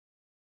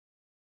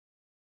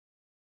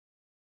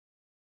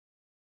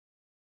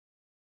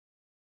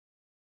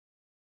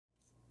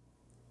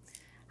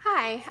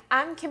Hi,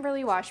 I'm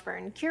Kimberly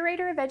Washburn,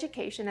 Curator of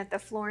Education at the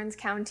Florence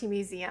County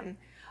Museum.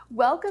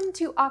 Welcome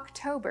to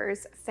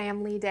October's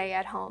Family Day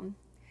at Home.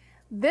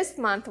 This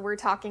month we're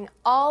talking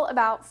all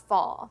about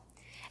fall.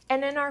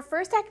 And in our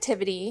first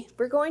activity,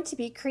 we're going to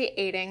be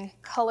creating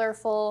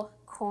colorful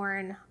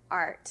corn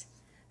art.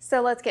 So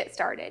let's get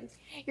started.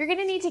 You're going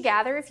to need to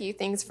gather a few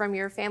things from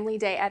your Family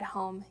Day at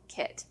Home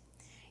kit.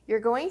 You're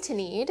going to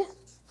need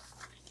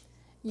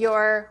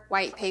your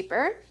white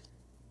paper,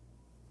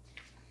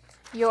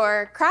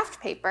 your craft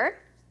paper,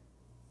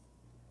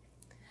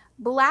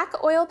 black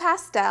oil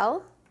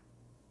pastel,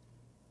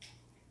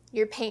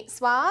 your paint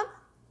swab,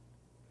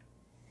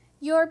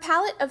 your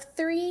palette of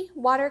 3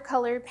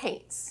 watercolor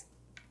paints.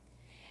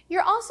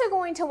 You're also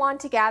going to want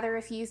to gather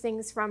a few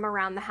things from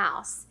around the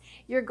house.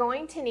 You're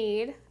going to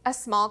need a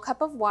small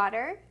cup of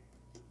water.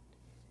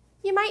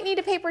 You might need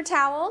a paper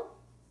towel,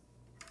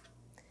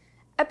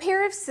 a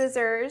pair of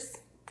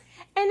scissors,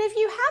 and if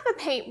you have a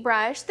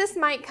paintbrush, this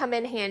might come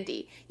in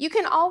handy. You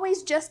can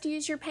always just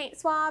use your paint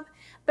swab,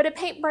 but a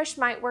paintbrush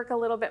might work a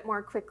little bit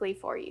more quickly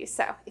for you.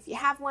 So if you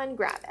have one,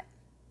 grab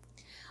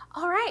it.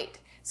 All right,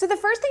 so the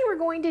first thing we're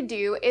going to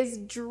do is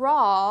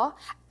draw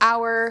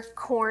our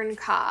corn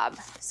cob.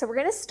 So we're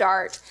gonna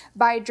start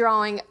by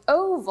drawing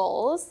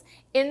ovals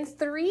in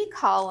 3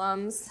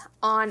 columns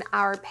on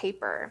our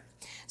paper.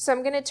 So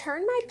I'm gonna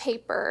turn my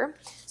paper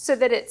so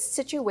that it's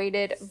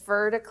situated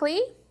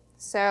vertically,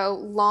 so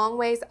long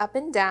ways up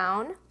and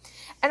down.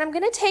 And I'm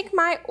gonna take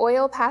my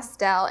oil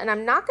pastel, and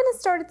I'm not gonna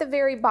start at the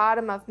very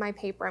bottom of my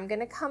paper. I'm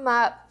gonna come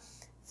up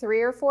 3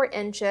 or 4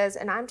 inches,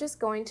 and I'm just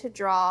going to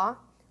draw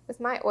with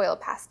my oil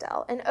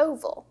pastel an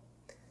oval.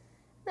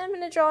 Then I'm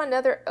gonna draw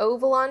another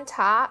oval on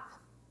top,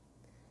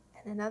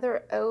 and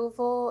another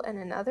oval, and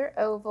another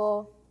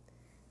oval.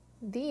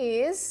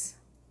 These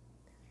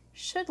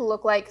should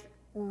look like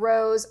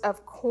rows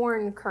of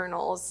corn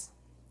kernels.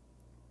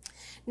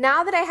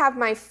 Now that I have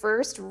my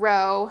first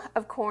row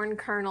of corn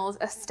kernels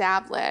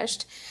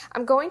established,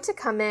 I'm going to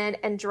come in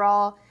and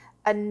draw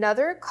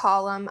another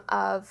column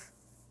of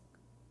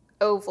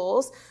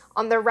ovals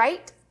on the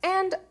right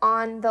and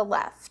on the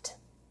left.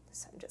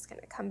 So I'm just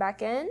going to come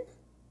back in,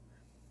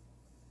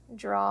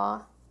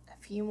 draw a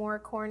few more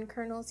corn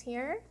kernels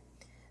here.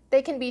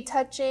 They can be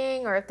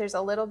touching, or if there's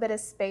a little bit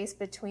of space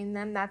between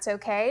them, that's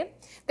okay.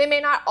 They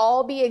may not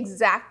all be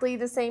exactly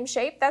the same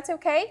shape, that's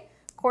okay.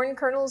 Corn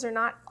kernels are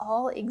not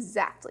all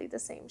exactly the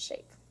same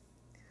shape.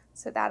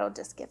 So that'll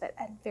just give it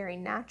a very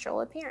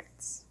natural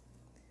appearance.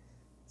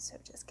 So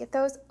just get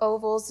those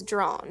ovals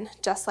drawn,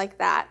 just like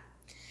that.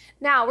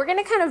 Now we're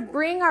gonna kind of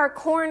bring our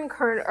corn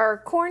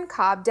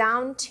cob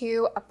down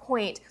to a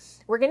point.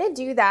 We're gonna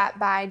do that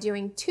by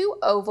doing 2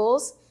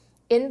 ovals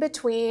in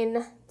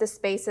between the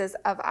spaces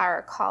of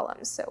our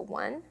columns. So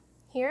 1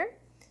 here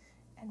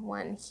and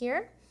 1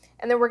 here.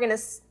 And then we're gonna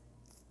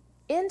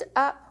end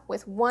up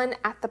with 1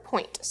 at the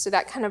point. So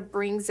that kind of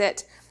brings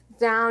it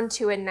down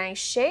to a nice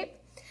shape.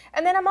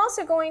 And then I'm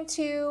also going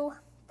to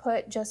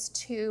put just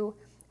 2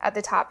 at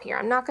the top here.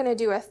 I'm not gonna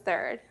do a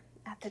 3rd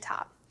at the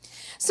top.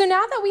 So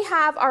now that we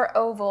have our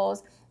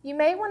ovals, you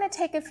may wanna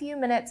take a few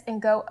minutes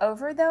and go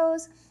over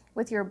those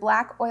with your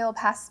black oil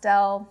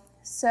pastel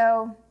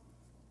so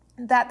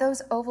that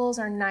those ovals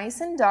are nice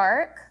and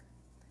dark.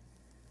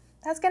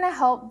 That's gonna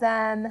help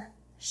them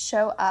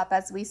show up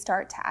as we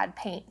start to add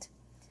paint.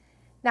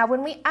 Now,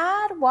 when we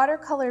add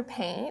watercolor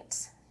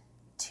paint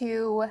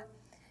to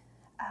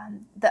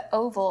the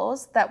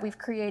ovals that we've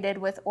created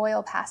with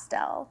oil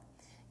pastel,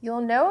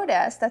 you'll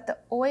notice that the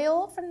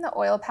oil from the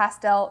oil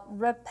pastel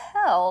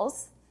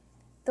repels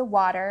the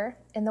water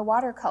in the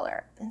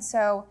watercolor. And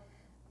so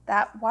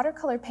that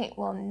watercolor paint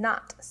will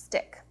not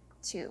stick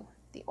to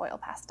the oil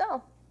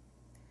pastel.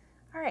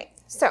 All right,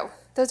 so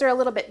those are a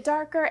little bit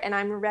darker and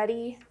I'm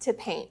ready to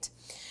paint.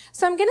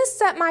 So I'm gonna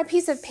set my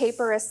piece of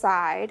paper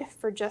aside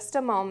for just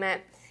a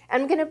moment.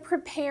 I'm gonna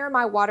prepare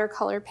my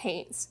watercolor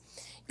paints.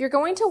 You're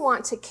going to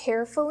want to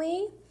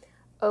carefully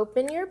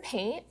open your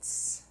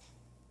paints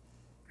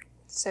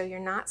so you're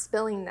not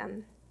spilling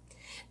them.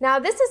 Now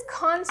this is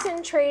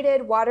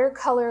concentrated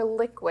watercolor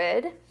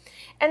liquid,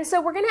 and so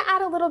we're gonna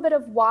add a little bit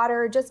of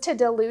water just to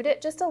dilute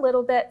it just a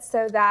little bit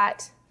so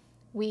that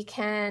we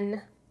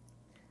can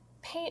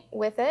paint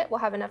with it. We'll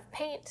have enough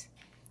paint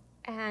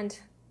and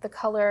the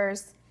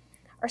colors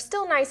are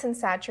still nice and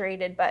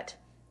saturated, but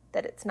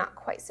that it's not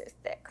quite so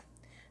thick.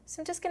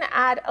 So I'm just gonna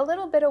add a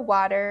little bit of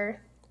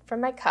water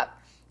from my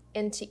cup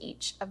into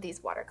each of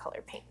these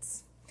watercolor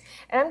paints.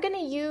 And I'm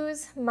gonna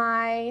use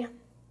my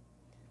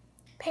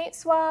paint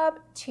swab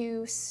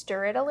to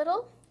stir it a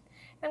little.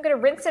 I'm gonna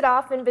rinse it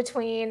off in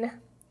between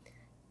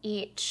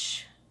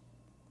each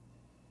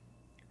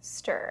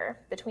stir,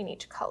 between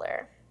each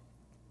color.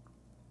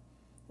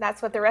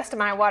 That's what the rest of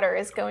my water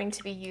is going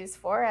to be used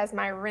for, as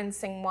my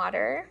rinsing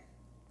water.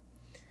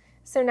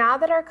 So now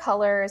that our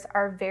colors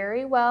are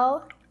very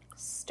well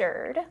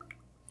stirred,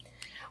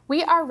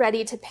 we are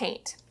ready to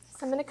paint.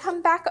 So I'm gonna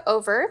come back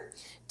over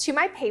to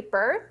my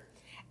paper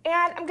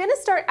and I'm gonna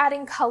start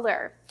adding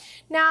color.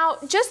 Now,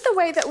 just the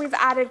way that we've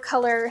added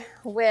color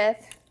with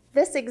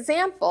this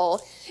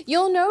example,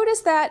 you'll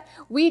notice that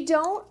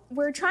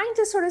we're trying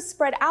to sort of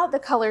spread out the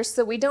colors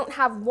so we don't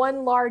have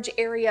one large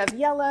area of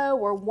yellow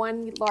or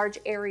one large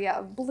area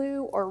of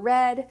blue or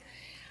red.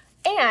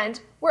 And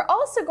we're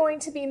also going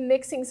to be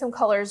mixing some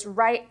colors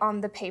right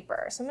on the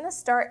paper. So I'm going to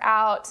start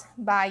out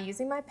by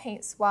using my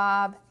paint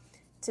swab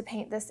to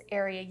paint this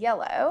area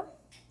yellow.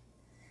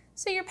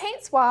 So your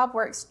paint swab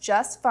works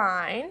just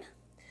fine.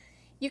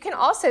 You can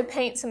also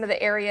paint some of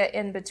the area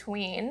in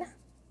between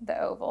the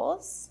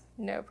ovals.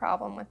 No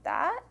problem with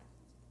that.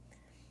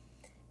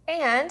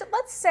 And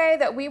let's say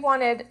that we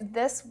wanted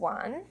this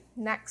one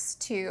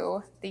next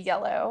to the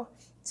yellow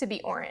to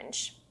be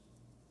orange.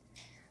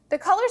 The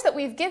colors that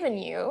we've given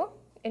you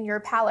in your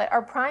palette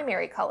are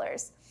primary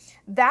colors.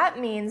 That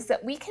means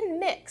that we can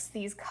mix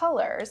these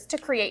colors to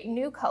create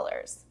new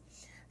colors.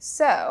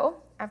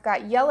 So I've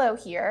got yellow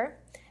here,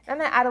 and I'm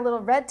going to add a little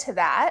red to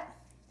that,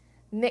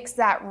 mix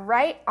that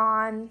right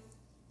on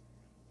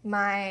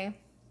my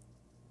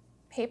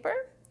paper,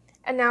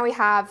 and now we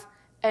have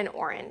an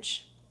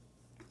orange.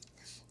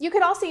 You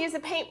could also use a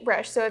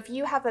paintbrush. So if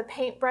you have a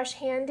paintbrush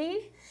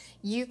handy,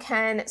 you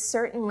can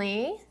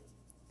certainly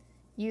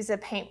use a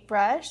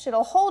paintbrush.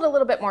 It'll hold a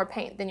little bit more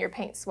paint than your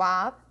paint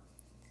swab.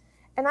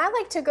 And I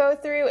like to go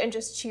through and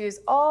just choose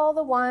all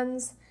the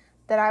ones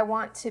that I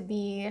want to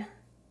be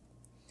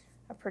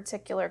a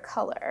particular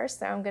color.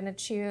 So I'm going to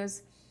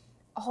choose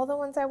all the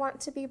ones I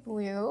want to be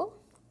blue.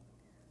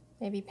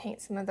 Maybe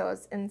paint some of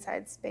those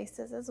inside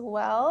spaces as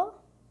well.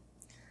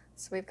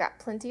 So we've got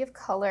plenty of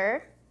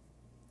color.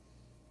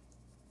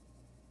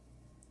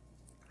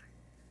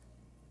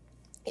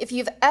 If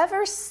you've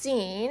ever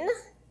seen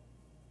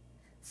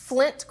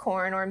Flint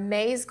corn or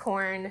maize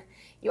corn,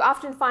 you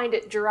often find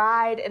it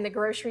dried in the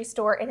grocery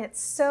store, and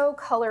it's so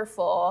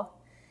colorful.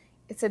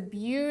 It's a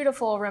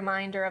beautiful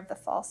reminder of the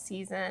fall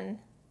season.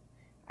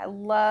 I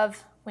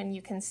love when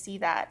you can see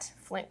that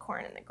Flint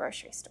corn in the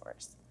grocery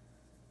stores.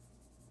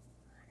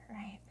 All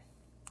right.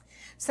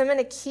 So I'm going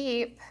to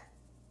keep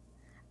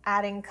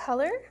adding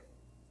color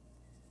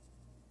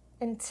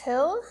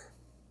until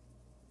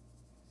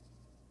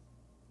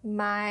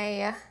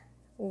my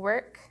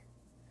work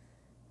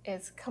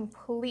is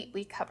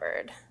completely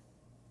covered.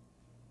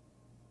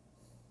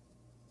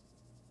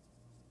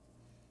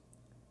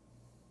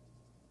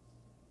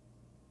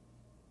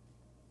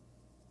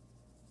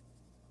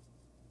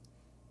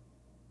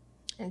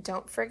 And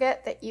don't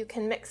forget that you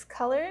can mix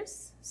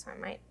colors. So I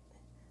might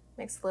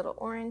mix a little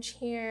orange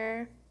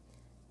here,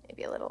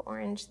 maybe a little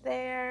orange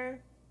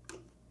there.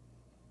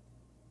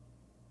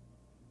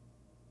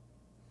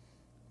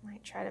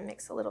 Might try to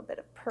mix a little bit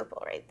of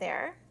purple right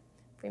there.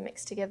 If we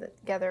mix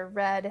together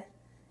red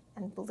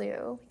and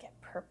blue, we get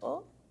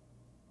purple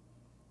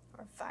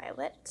or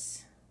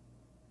violet.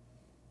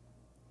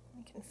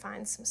 We can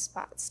find some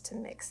spots to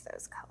mix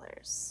those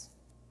colors.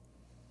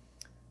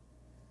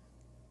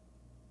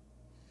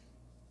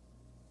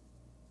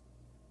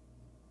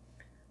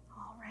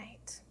 All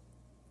right.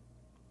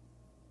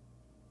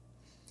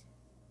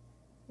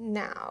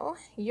 Now,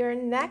 your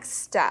next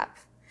step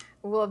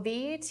will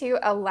be to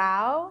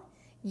allow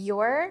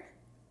your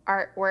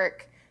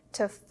artwork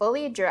to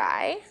fully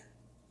dry.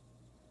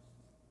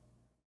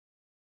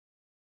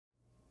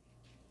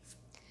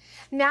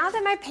 Now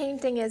that my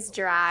painting is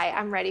dry,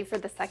 I'm ready for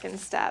the second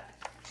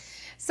step.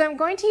 So I'm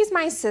going to use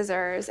my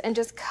scissors and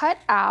just cut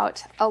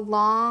out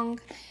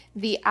along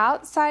the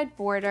outside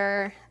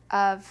border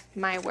of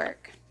my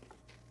work.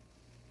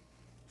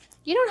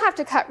 You don't have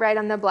to cut right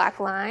on the black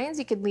lines.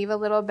 You could leave a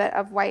little bit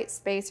of white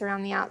space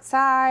around the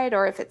outside,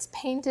 or if it's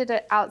painted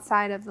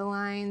outside of the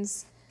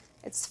lines,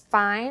 it's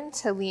fine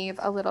to leave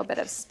a little bit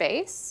of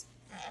space.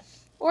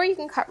 Or you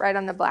can cut right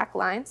on the black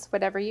lines,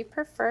 whatever you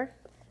prefer.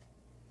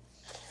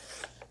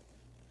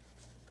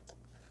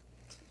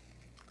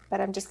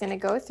 But I'm just going to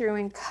go through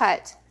and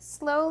cut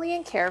slowly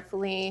and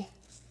carefully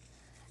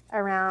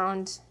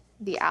around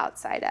the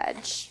outside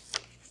edge,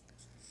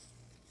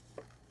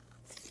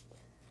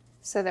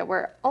 so that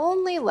we're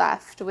only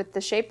left with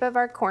the shape of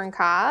our corn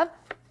cob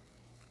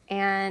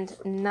and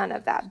none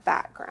of that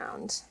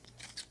background.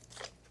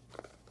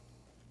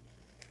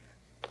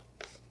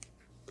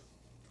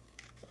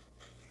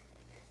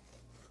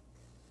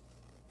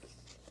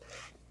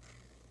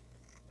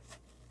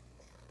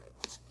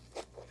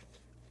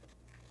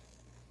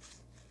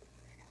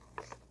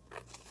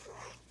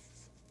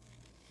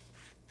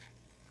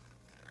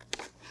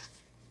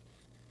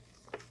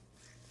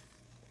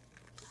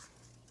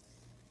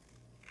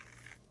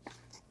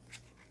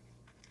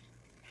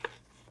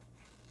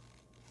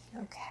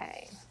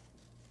 Okay,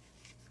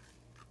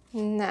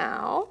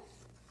 now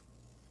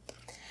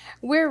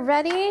we're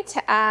ready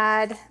to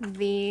add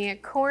the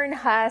corn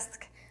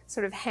husk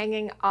sort of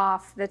hanging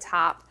off the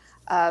top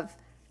of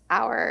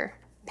our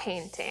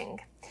painting.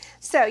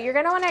 So you're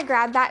going to want to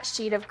grab that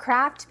sheet of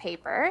craft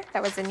paper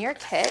that was in your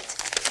kit,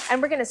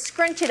 and we're going to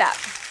scrunch it up.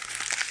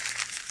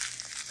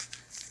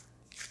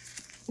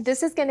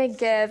 This is going to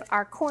give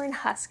our corn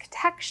husk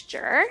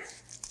texture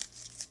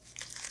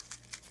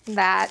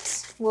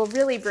that will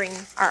really bring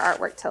our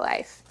artwork to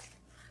life.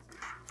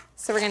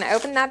 So we're going to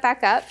open that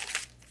back up.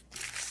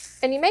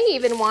 And you may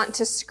even want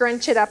to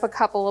scrunch it up a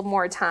couple of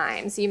more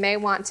times. You may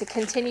want to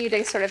continue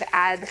to sort of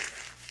add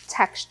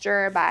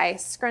texture by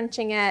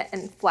scrunching it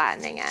and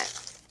flattening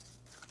it.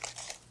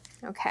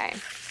 Okay.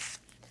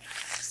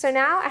 So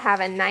now I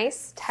have a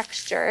nice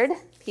textured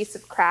piece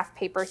of craft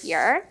paper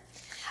here,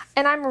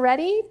 and I'm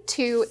ready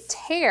to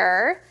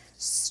tear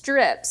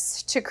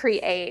strips to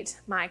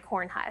create my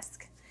corn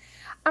husk.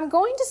 I'm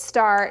going to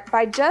start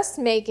by just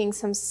making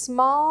some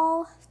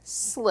small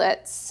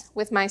slits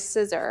with my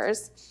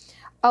scissors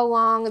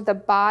along the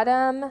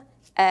bottom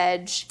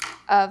edge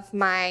of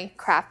my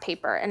craft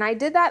paper. And I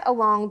did that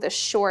along the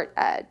short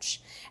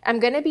edge. I'm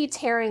going to be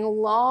tearing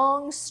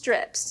long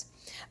strips,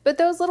 but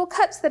those little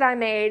cuts that I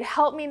made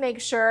help me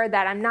make sure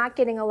that I'm not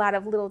getting a lot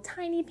of little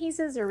tiny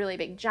pieces or really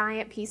big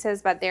giant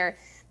pieces, but they're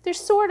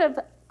sort of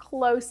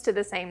close to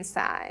the same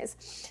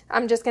size.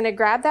 I'm just going to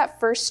grab that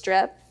first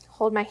strip,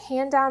 hold my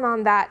hand down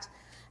on that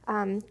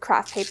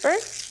craft paper,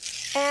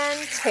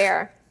 and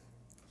tear.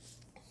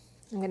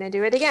 I'm going to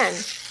do it again.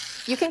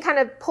 You can kind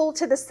of pull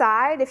to the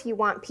side if you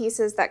want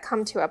pieces that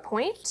come to a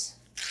point.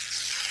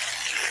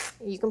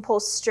 You can pull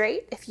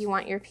straight if you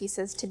want your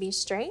pieces to be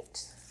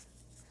straight.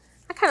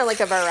 I kind of like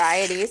a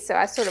variety, so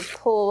I sort of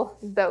pull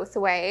both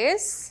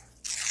ways.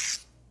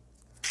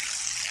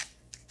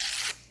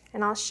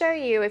 And I'll show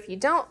you, if you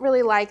don't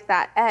really like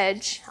that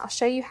edge, I'll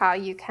show you how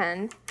you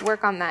can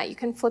work on that. You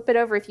can flip it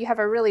over if you have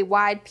a really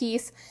wide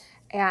piece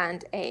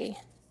and a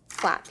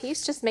flat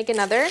piece. Just make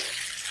another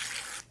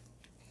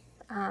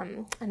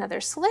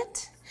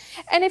slit.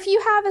 And if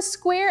you have a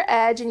square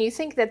edge and you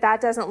think that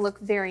that doesn't look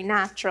very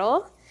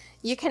natural,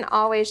 you can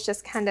always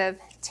just kind of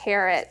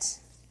tear it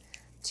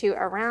to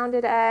a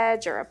rounded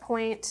edge or a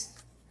point,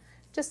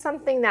 just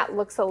something that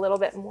looks a little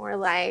bit more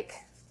like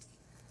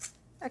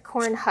a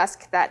corn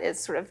husk that is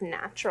sort of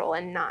natural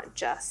and not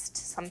just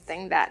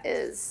something that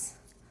is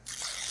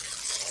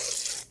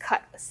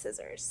cut with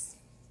scissors.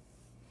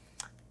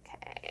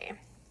 Okay,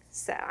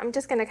 so I'm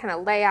just going to kind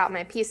of lay out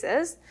my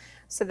pieces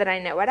so that I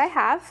know what I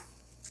have.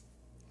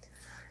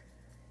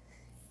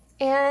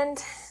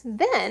 And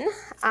then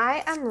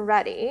I am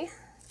ready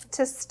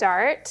to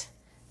start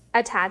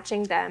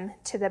attaching them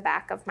to the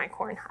back of my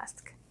corn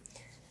husk,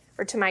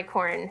 or to my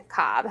corn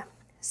cob.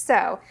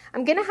 So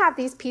I'm gonna have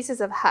these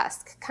pieces of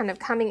husk kind of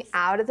coming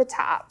out of the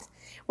top.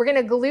 We're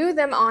gonna glue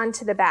them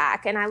onto the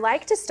back, and I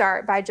like to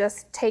start by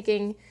just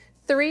taking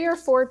 3 or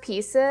 4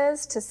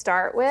 pieces to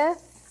start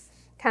with,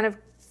 kind of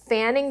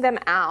fanning them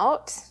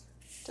out,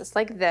 just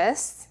like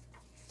this.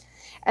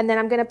 And then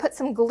I'm gonna put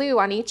some glue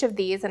on each of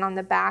these and on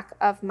the back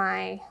of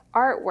my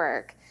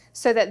artwork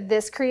so that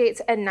this creates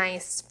a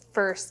nice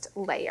first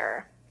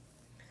layer.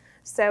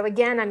 So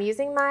again, I'm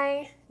using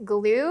my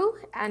glue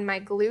and my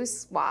glue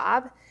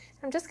swab.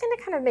 I'm just gonna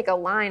kind of make a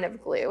line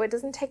of glue. It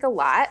doesn't take a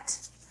lot.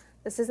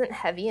 This isn't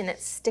heavy and it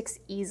sticks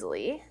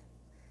easily.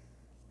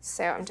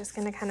 So I'm just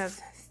gonna kind of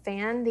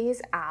fan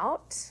these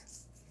out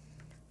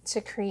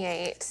to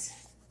create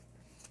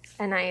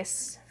a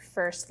nice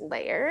first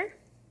layer.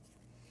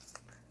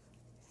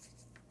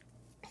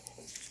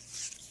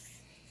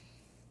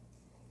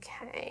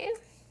 Okay,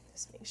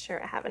 just make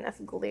sure I have enough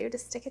glue to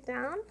stick it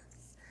down.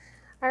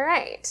 All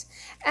right,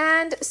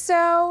 and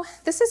so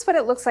this is what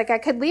it looks like. I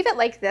could leave it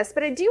like this,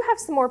 but I do have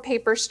some more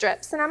paper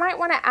strips, and I might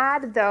want to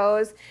add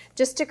those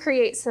just to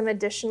create some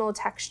additional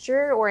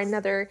texture or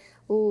another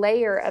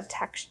layer of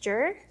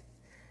texture.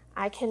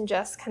 I can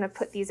just kind of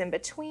put these in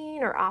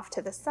between or off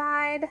to the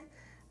side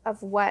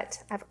of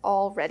what I've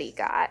already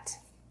got.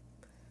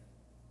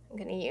 I'm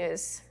going to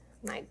use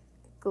my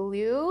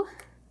glue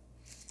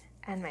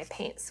and my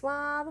paint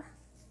swab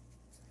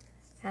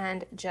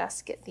and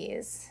just get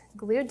these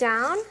glued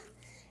down.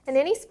 And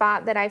any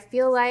spot that I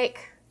feel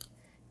like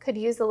could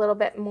use a little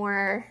bit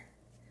more,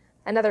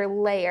 another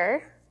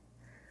layer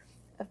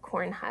of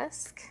corn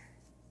husk.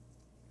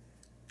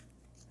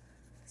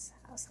 So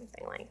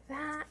something like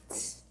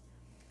that.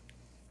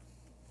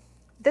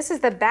 This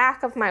is the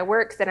back of my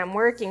work that I'm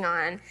working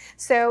on.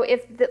 So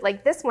if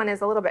like this one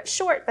is a little bit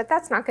short, but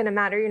that's not going to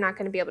matter. You're not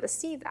going to be able to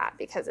see that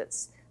because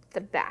it's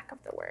the back of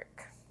the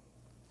work.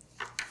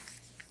 I'm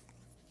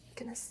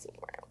going to see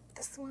where I want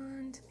this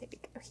one to maybe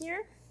go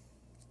here.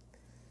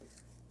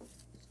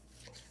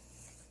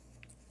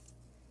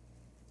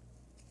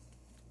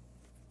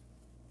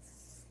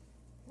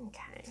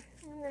 Okay,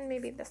 and then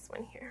maybe this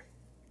one here.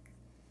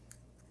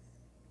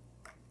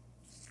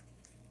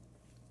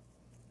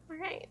 All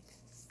right,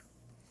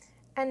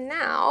 and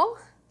now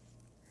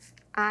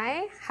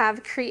I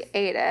have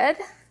created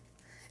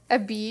a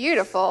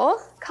beautiful,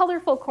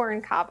 colorful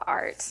corn cob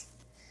art.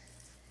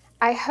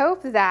 I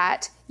hope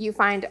that you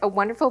find a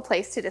wonderful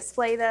place to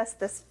display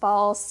this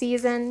fall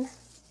season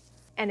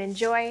and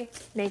enjoy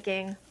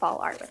making fall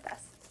art with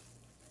us.